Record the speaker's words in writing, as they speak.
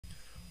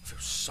feel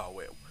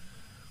so ill.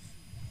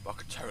 I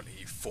could totally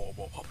eat 4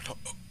 more Pop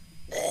Tarts.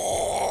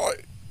 Oh.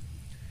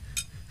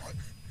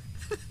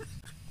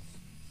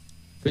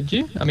 Could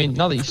you? I mean,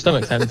 now that your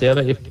stomach's empty, I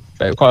bet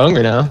you're quite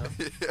hungry now.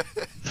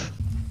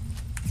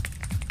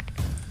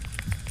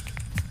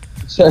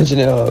 Surging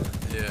it up.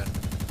 Yeah.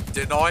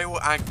 Denial,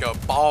 anger,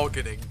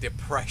 bargaining,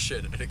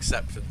 depression, and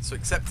acceptance. So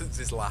acceptance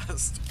is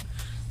last.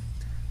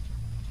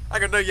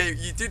 Hang on, no, yeah,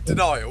 you did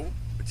denial,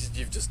 which is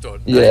you've just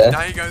done. Yeah.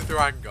 Now you're going through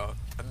anger,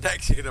 and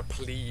next you're gonna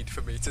plead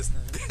for me to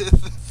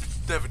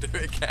never do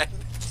it again.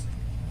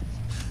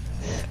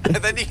 And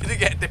then you're gonna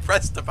get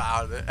depressed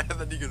about it, and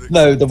then you're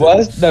gonna.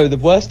 The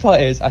worst part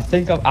is I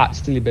think I've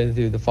actually been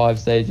through the 5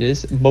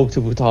 stages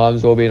multiple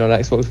times while being on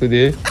Xbox with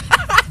you.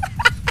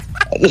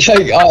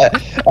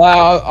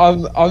 Like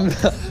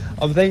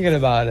I'm thinking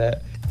about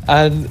it,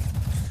 and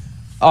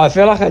I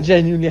feel like I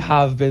genuinely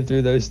have been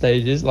through those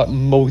stages like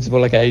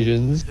multiple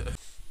occasions.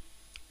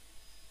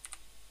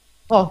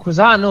 Fuck was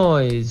that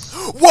noise?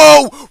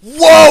 Whoa!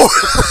 Whoa!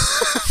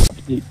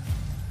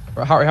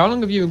 Right, Harry, how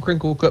long have you and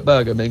Crinkle Cut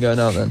Burger been going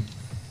out then?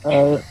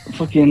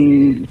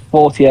 Fucking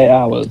 48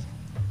 hours.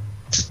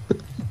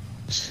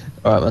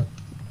 Alright, man.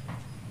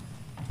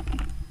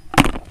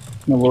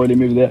 I've already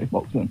moved the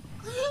Xbox in.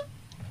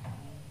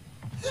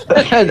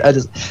 I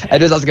just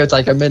have to go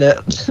take a minute.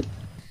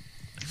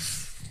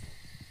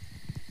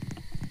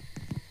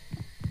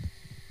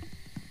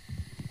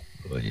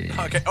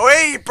 Okay.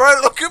 Oi, bro,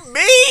 look at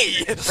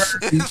me!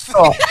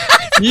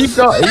 You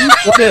got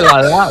it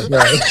like that,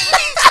 bro.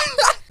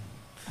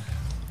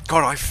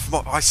 God,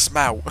 I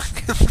smell.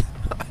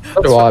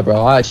 So do I,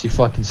 bro. I actually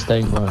fucking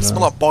stink right now. I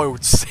smell like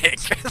boiled sick.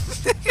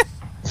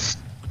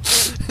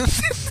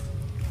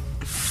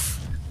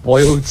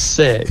 Boiled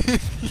sick.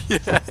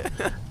 Yeah.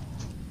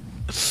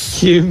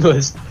 You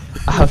must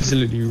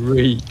absolutely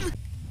reek.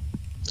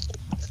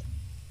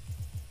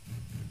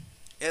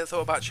 You ever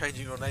thought about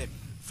changing your name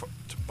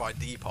by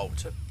default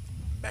to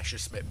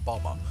Messerschmitt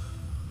Bomber?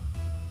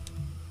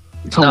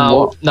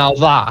 Now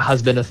that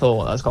has been a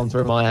thought that's gone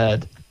through my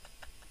head.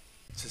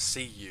 To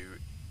see you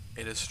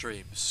in a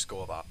stream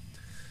score that.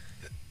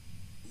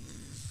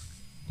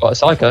 What, a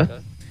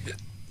psycho?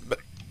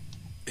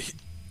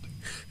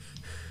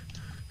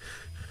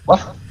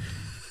 What?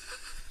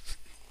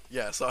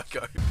 Yeah,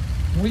 psycho.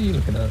 What are you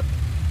looking at?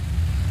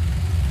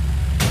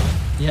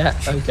 Yeah,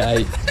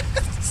 okay.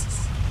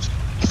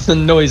 The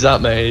noise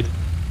that made.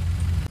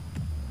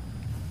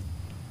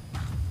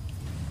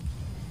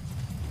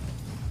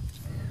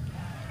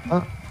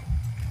 Huh?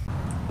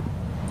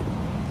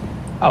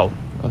 Oh,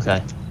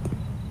 okay.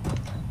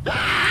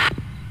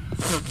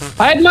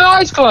 I had my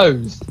eyes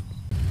closed!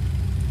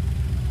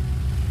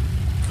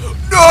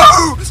 No!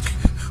 Oh,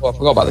 I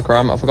forgot about the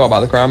cram, I forgot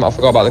about the cram, I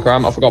forgot about the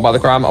cram, I forgot about the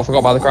cram, I forgot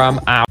about the cram.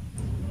 Ow.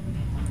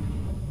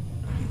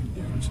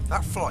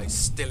 That fly is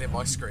still in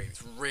my screen.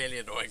 It's really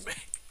annoying me.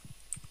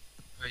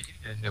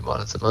 New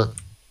monitor, man.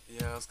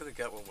 Yeah, I was gonna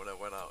get one when I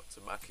went out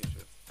to Mackey's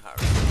with Harry.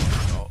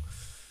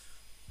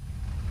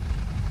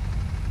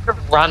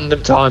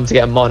 Random time to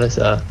get a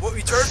monitor. What,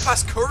 we drove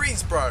past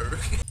Curry's, bro?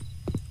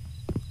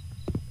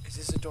 Is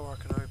this a door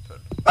I can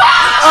open?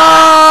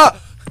 Ah!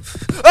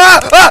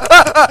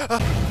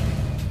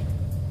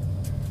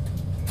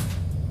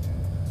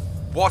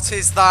 What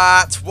is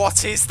that?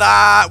 What is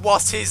that?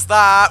 What is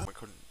that? We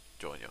couldn't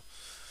join you.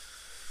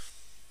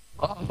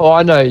 Oh,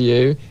 I know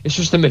you. It's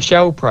just a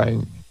Michelle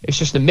prank. It's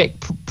just a Mick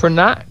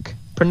Pranak.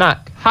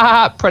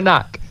 Haha,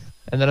 Pranak.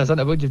 And then I sent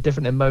a bunch of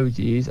different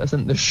emojis. I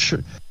sent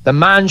the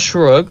man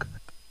shrug,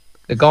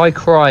 the guy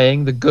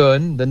crying, the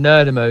gun, the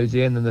nerd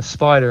emoji, and then the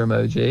spider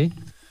emoji.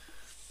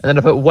 And then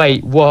I put,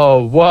 wait,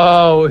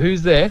 whoa,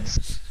 who's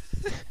this?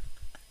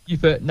 You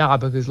put, nah,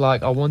 because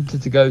like I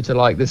wanted to go to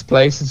like this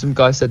place, and some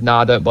guy said,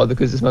 nah, don't bother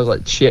because it smells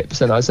like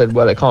chips. And I said,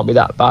 well, it can't be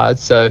that bad.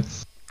 So, and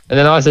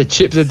then I said,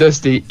 chips are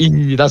dusty.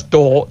 Eee, that's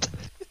Dort.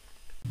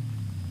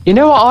 You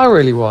know what I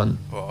really want?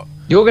 What?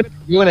 You're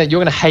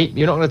gonna hate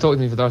me. You're not gonna talk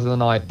to me for the rest of the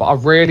night. But I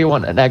really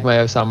want an egg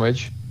mayo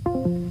sandwich.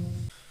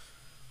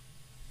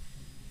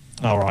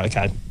 All right,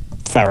 okay,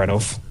 fair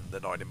enough.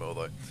 They're not anymore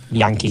though.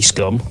 Yankee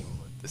scum.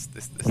 This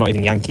Not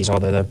even Yankees, are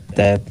they?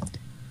 They're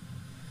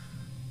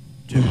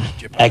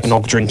Gibbons.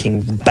 eggnog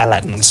drinking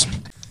bellends.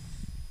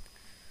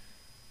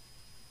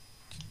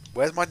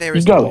 Where's my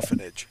nearest You got it.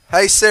 orphanage?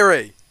 Hey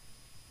Siri,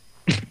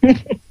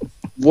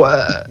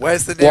 What?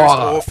 where's the nearest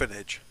What?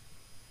 orphanage?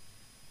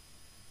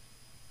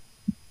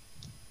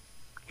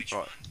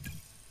 Right.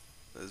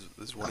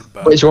 There's one in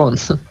Birmingham. Which one?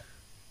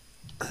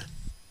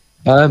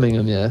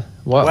 Birmingham, yeah.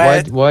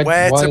 Why?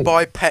 Where to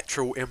buy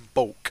petrol in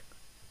bulk?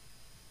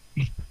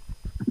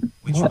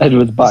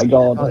 Edward's back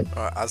garden.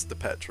 Right, as the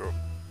petrol.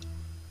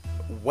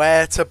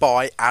 Where to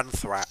buy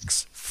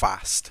anthrax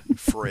fast,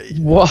 free?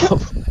 What?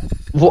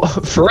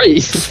 What?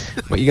 Free?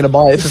 What, you gonna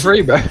buy it for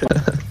free, bro?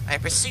 I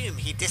presume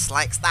he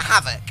dislikes the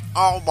havoc.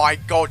 Oh my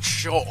god,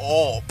 shut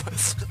up.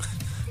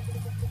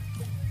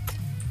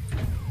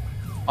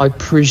 I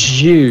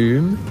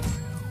presume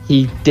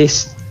he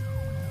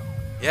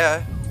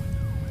Yeah.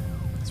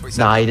 That's what he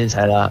said. Nah, he didn't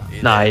say that.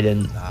 Nah, he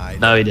didn't. Nah, he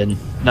No, he didn't.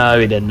 No,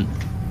 he didn't.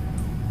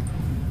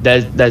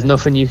 There's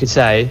nothing you could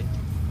say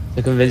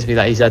to convince me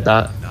that he said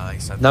that. No, he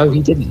said No, that.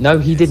 he didn't. No,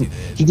 he Yes, didn't.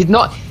 he did. He did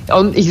not.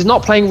 He's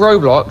not playing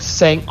Roblox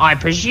saying, I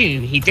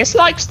presume he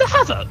dislikes the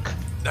Havoc.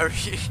 No,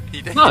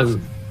 he did. No.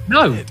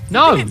 No. He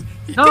No. did.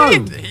 He No.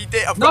 did. He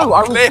did. I've No, got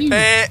I a clip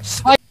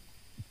refuse. it.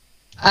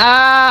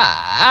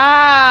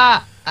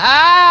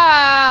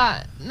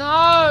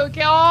 No,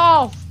 get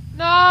off.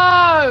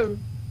 No.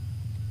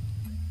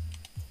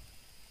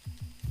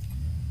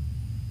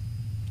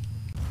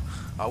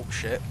 Oh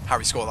shit!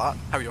 Harry scored that.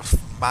 Harry, you're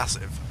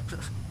massive.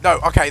 No,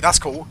 okay, that's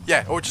cool.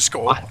 Yeah, or just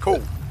score.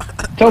 Cool.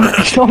 Tell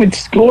me to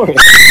score it.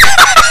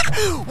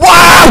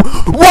 Wow!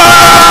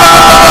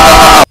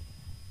 Wow!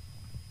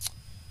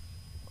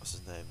 What's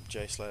his name?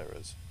 Jay Slater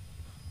is.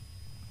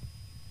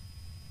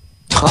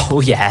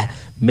 Oh yeah,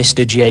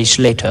 Mr. J.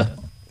 Slater.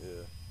 Yeah.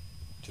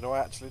 Do you know I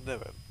actually knew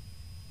him?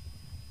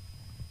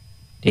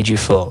 Did you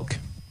fuck?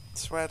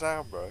 Swear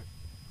down, bro.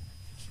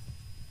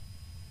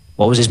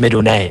 What was his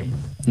middle name?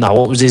 No,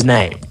 what was his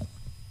name?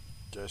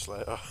 Jay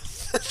Slater.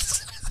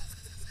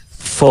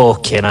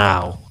 Fucking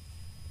hell.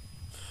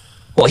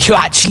 What, you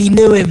actually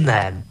knew him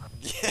then?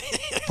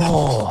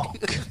 Fuck.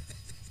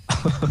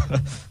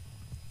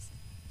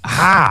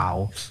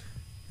 How?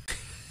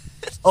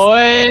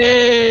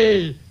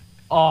 Oi!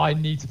 Oh, I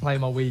need to play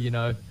my Wii, you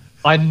know.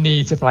 I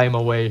need to play my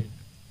Wii.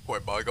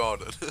 What, my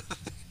garden?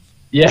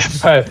 Yeah,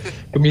 bro.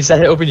 Can we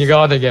set it up in your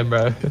garden again,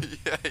 bro?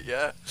 Yeah,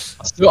 yeah.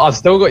 I've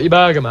still got your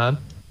burger, man.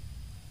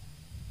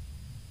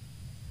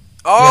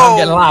 Oh, I'm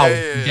getting loud. yeah,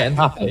 yeah, I'm yeah. getting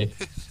happy.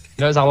 You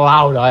know how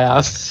loud I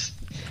am.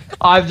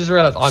 I've just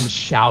realised I'm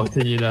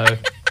shouting, you know.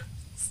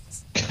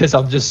 Because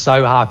I'm just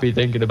so happy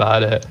thinking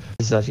about it.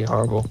 This is actually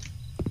horrible.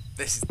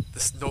 This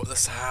is not the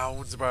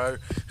sounds, bro.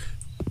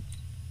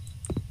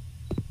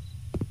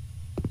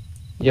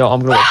 Yo,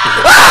 I'm gonna watch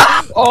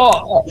it.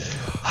 Oh!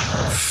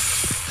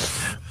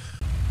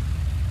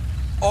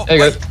 Oh, There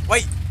you wait, go.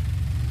 wait.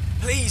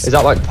 Please. Is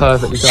that like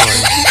perfectly timed?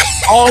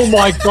 Oh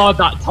my god,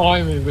 that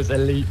timing was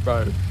elite,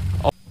 bro.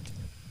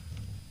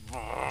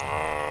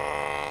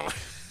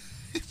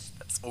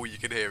 That's all you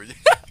can hear in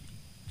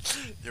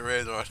your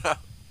ears right now.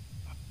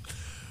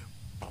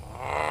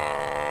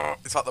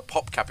 It's like the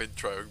PopCap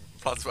intro,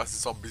 Plants vs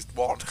Zombies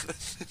 1.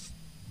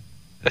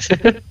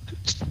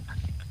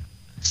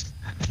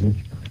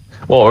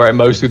 What, we're at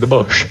most through the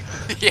bush?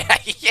 Yeah,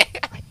 yeah.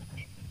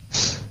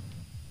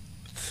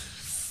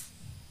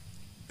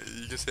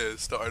 You just hear it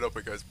starting up,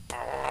 it goes,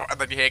 and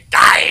then you hear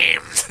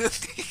games.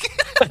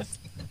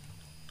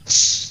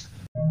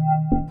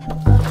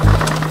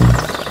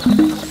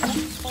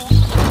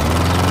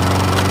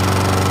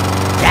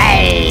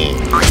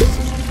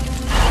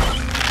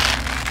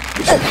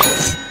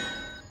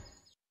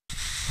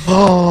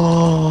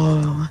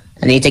 Oh,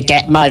 I need to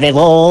get my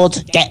reward.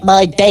 Get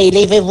my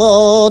daily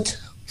reward. You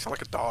sound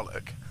like a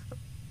Dalek.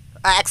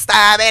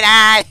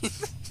 Exterminate!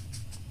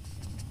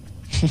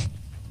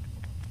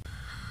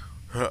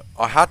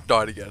 I had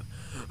died again.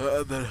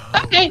 And then,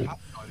 Okay.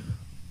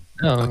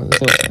 Oh,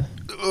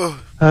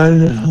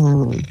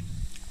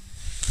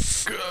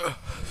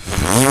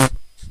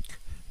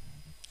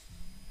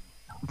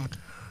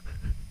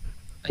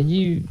 are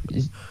you...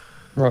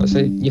 Right, so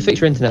you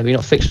fixed your internet, but you're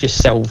not fixed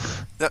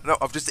yourself. no,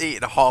 I've just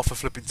eaten a half a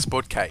flipping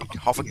spud cake,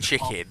 half a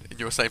chicken, and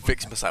you were saying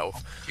fix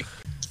myself.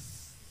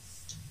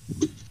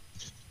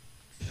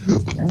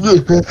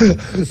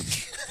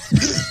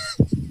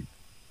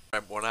 I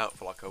went one out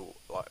for like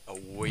a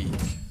week.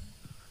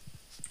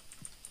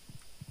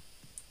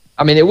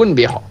 I mean, it wouldn't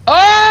be hot.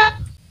 Ah!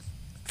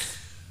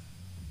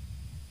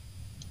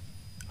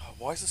 Oh,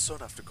 why does the sun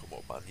have to come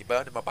up, man? You're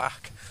burning my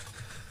back.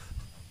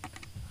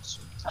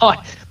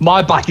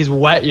 My back is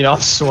wet, you know,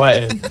 I'm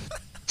sweating.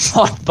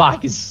 My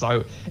back is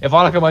so... If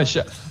I look at my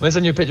shirt... I'm going to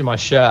send you a picture of my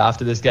shirt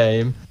after this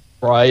game,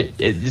 right?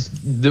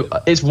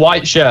 It's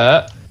white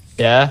shirt,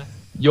 yeah?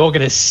 You're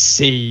going to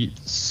see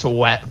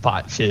sweat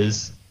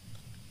patches.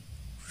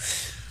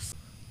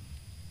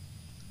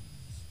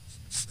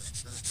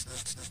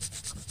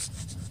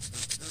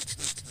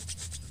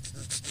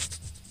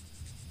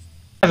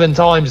 Seven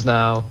times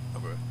now.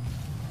 Okay.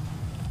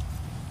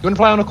 You want to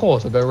play on a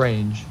course or go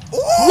range?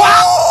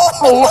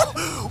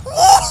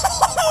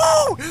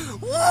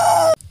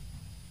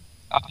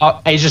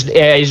 He's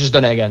just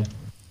done it again.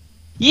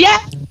 Yeah.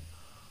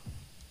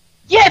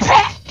 Yeah,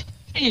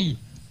 Petty.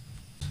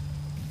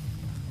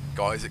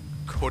 Guys, it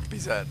could be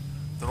Zen.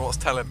 Don't know what's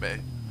telling me.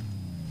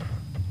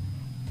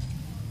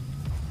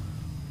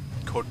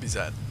 Could be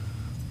Zen.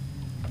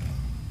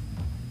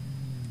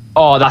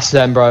 Oh, that's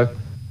them, bro.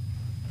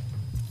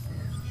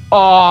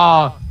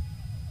 Oh,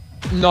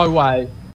 no way.